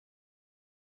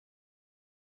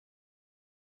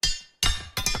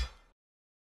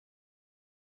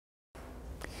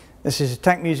This is a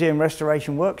tank museum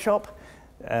restoration workshop.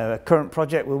 Current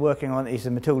project we're working on is the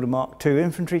Matilda Mark II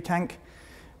infantry tank.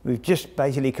 We've just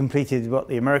basically completed what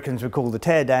the Americans would call the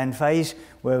tear-down phase,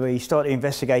 where we started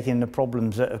investigating the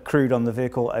problems that accrued on the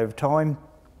vehicle over time.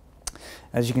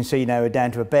 As you can see now, we're down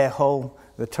to a bare hull.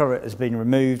 The turret has been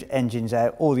removed, engines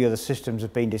out, all the other systems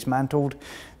have been dismantled.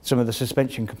 Some of the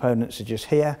suspension components are just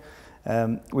here.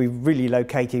 We've really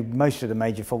located most of the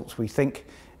major faults, we think.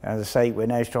 As I say, we're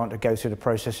now trying to go through the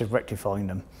process of rectifying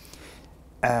them.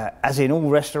 As in all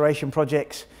restoration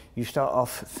projects, you start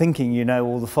off thinking you know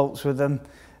all the faults with them,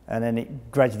 and then it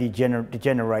gradually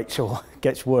degenerates or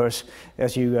gets worse.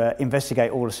 As you investigate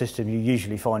all the systems, you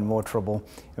usually find more trouble.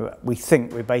 We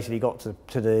think we've basically got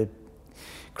to the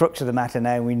crux of the matter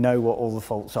now, and we know what all the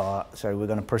faults are, so we're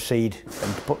going to proceed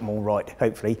and put them all right,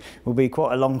 hopefully. It will be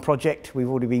quite a long project. We've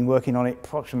already been working on it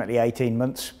approximately 18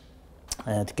 months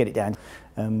to get it down.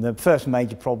 The first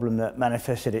major problem that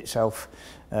manifested itself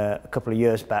a couple of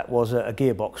years back was a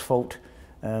gearbox fault.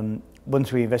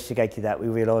 Once we investigated that, we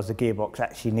realised the gearbox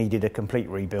actually needed a complete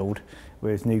rebuild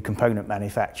with new component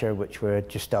manufacture, which we're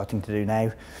just starting to do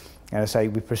now. And I say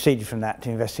we proceeded from that to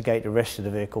investigate the rest of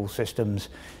the vehicle systems,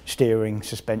 steering,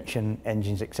 suspension,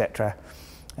 engines, etc.,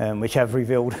 which have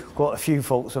revealed quite a few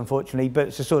faults, unfortunately, but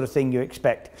it's the sort of thing you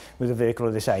expect with a vehicle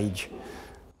of this age.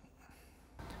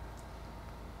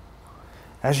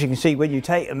 As you can see, when you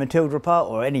take a Matilda apart,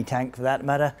 or any tank for that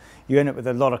matter, you end up with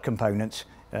a lot of components.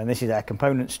 And this is our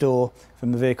component store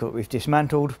from the vehicle that we've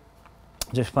dismantled.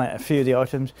 Just point out a few of the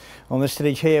items. On this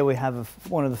stillage here we have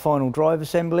one of the final drive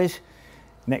assemblies.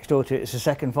 Next door to it is the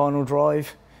second final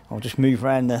drive. I'll just move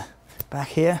around the back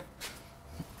here.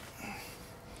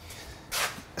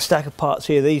 A stack of parts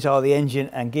here, these are the engine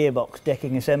and gearbox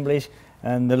decking assemblies,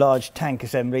 and the large tank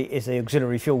assembly is the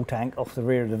auxiliary fuel tank off the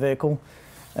rear of the vehicle.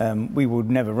 We would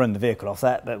never run the vehicle off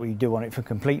that, but we do want it for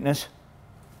completeness.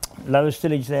 Lower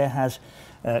stillage there has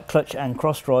clutch and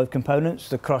cross drive components.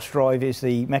 The cross drive is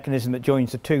the mechanism that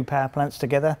joins the two power plants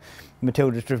together.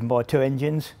 Matilda is driven by two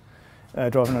engines,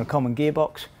 driving on a common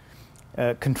gearbox.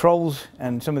 Controls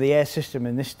and some of the air system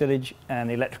in this stillage, and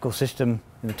the electrical system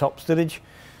in the top stillage.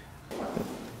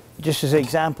 Just as an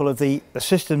example of the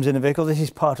systems in the vehicle, this is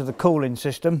part of the cooling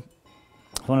system,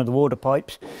 one of the water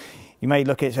pipes. You may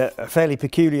look at a fairly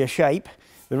peculiar shape.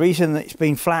 The reason that it's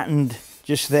been flattened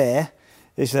just there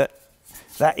is that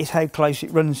is how close it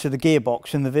runs to the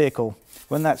gearbox in the vehicle.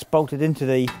 When that's fitted into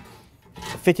the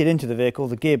vehicle,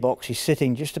 the gearbox is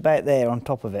sitting just about there on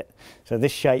top of it. So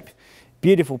this shape,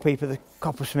 beautiful piece of the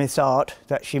coppersmith's art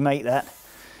to actually make that.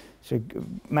 It's a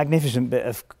magnificent bit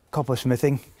of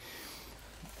coppersmithing.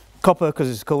 Copper, because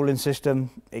it's a cooling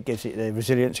system, it gives it the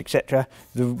resilience, etc.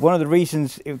 One of the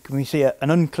reasons we see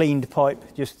an uncleaned pipe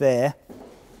just there,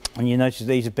 and you notice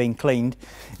these have been cleaned,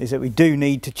 is that we do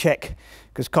need to check,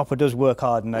 because copper does work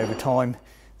harden over time,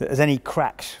 that there's any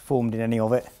cracks formed in any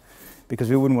of it, because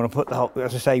we wouldn't want to put the whole,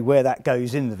 as I say, where that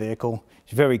goes in the vehicle,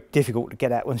 it's very difficult to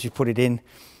get out once you put it in.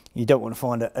 You don't want to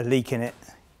find a leak in it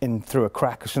through a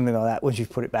crack or something like that once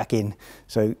you've put it back in.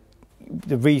 So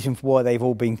the reason for why they've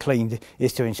all been cleaned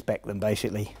is to inspect them,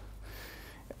 basically.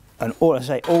 And all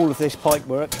of this pipe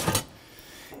work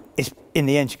is in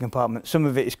the engine compartment. Some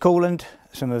of it is coolant,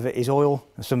 some of it is oil,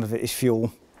 and some of it is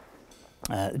fuel,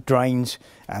 drains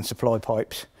and supply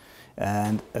pipes.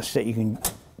 And as I say,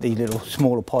 these little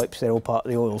smaller pipes, they're all part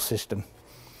of the oil system.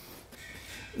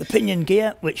 The pinion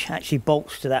gear, which actually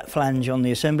bolts to that flange on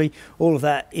the assembly, all of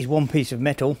that is one piece of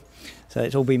metal. So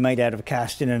it's all been made out of a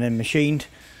casting and then machined.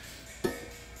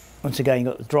 Once again, you've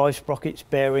got the drive sprockets,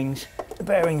 bearings. The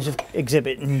bearings are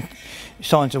exhibiting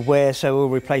signs of wear, so we'll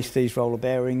replace these roller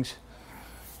bearings.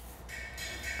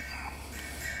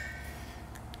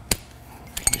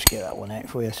 Just get that one out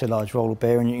for you. It's a large roller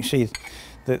bearing. You can see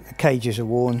that the cages are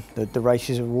worn, the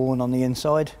races are worn on the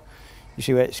inside. You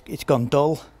see where it's gone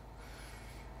dull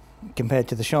compared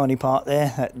to the shiny part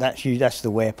there. That's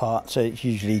the wear part. So it's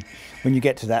usually when you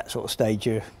get to that sort of stage,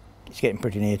 it's getting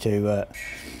pretty near to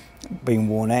being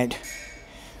worn out.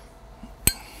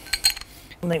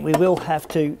 One thing we will have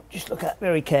to just look at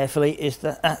very carefully is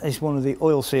that is one of the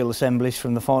oil seal assemblies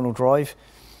from the final drive,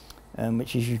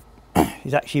 which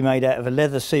is actually made out of a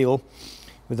leather seal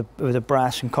with a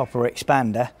brass and copper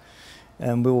expander,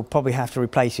 and we will probably have to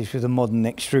replace this with a modern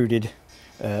extruded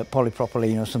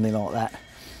polypropylene or something like that,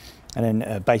 and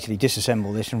then basically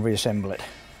disassemble this and reassemble it.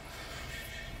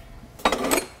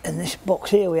 In this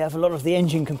box here we have a lot of the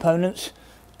engine components.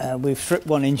 We've stripped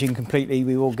one engine completely.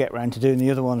 We will get around to doing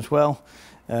the other one as well.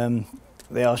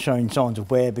 They are showing signs of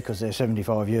wear because they're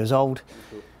 75 years old.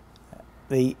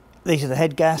 The These are the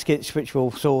head gaskets which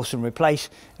we'll source and replace,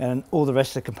 and all the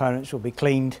rest of the components will be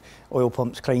cleaned, oil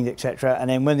pumps cleaned, etc. And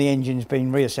then when the engine's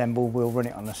been reassembled, we'll run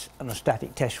it on a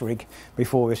static test rig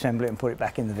before we assemble it and put it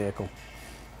back in the vehicle.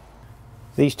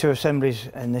 These two assemblies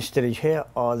in this stillage here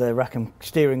are the rack and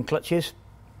steering clutches.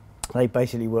 They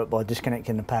basically work by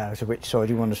disconnecting the power to which side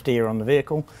you want to steer on the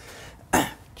vehicle.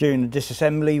 During the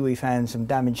disassembly we found some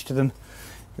damage to them.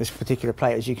 This particular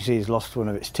plate, as you can see, has lost one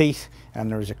of its teeth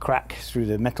and there is a crack through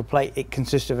the metal plate. It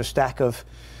consists of a stack of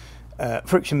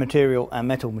friction material and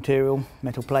metal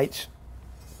plates,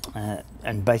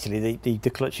 and basically the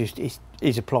clutch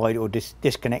is applied or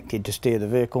disconnected to steer the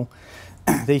vehicle.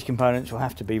 These components will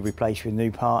have to be replaced with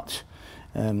new parts.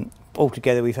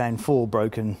 Altogether we found 4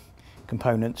 broken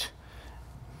components,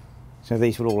 so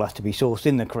these will all have to be sourced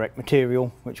in the correct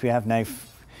material, which we have now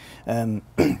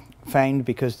found,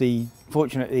 because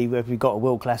fortunately we've got a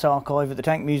world-class archive at the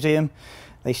Tank Museum.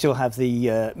 They still have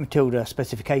the Matilda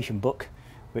specification book,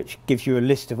 which gives you a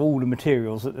list of all the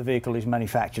materials that the vehicle is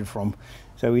manufactured from,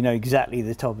 so we know exactly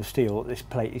the type of steel that this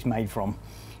plate is made from,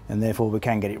 and therefore we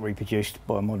can get it reproduced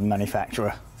by a modern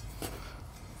manufacturer.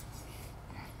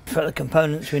 For the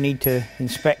components we need to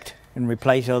inspect and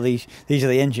replace are these are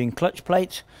the engine clutch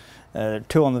plates,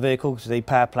 2 on the vehicle, because the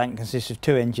power plant consists of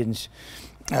 2 engines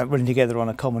running together on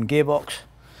a common gearbox.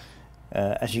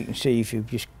 As you can see, if you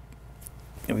just,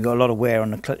 we've got a lot of wear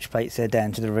on the clutch plates there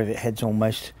down to the rivet heads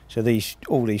almost, so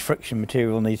all these friction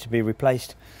material needs to be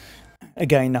replaced.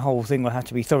 Again, the whole thing will have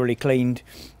to be thoroughly cleaned,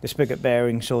 the spigot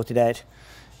bearings sorted out,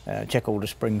 check all the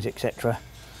springs, etc.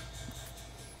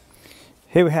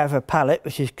 Here we have a pallet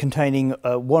which is containing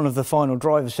one of the final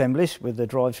drive assemblies with the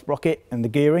drive sprocket and the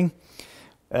gearing.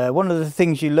 One of the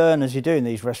things you learn as you're doing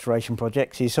these restoration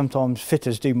projects is sometimes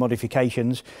fitters do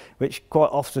modifications which quite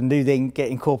often do then get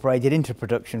incorporated into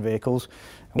production vehicles.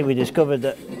 Here we discovered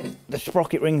that the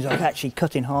sprocket rings are actually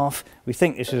cut in half. We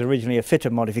think this was originally a fitter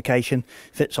modification,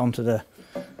 fits onto the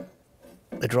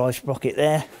drive sprocket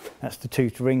there. That's the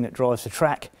toothed ring that drives the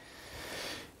track.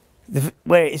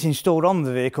 Where it's installed on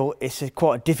the vehicle, it's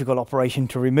quite a difficult operation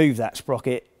to remove that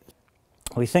sprocket.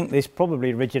 We think this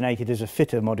probably originated as a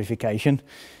fitter modification,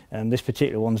 and this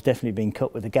particular one's definitely been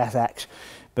cut with a gas axe,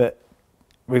 but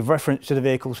with reference to the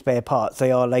vehicle spare parts,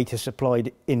 they are later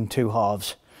supplied in 2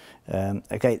 halves.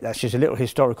 Okay, that's just a little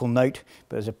historical note,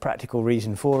 but there's a practical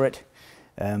reason for it.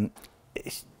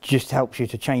 It just helps you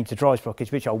to change the drive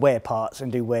sprockets, which are wear parts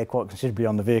and do wear quite considerably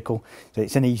on the vehicle, so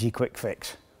it's an easy quick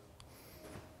fix.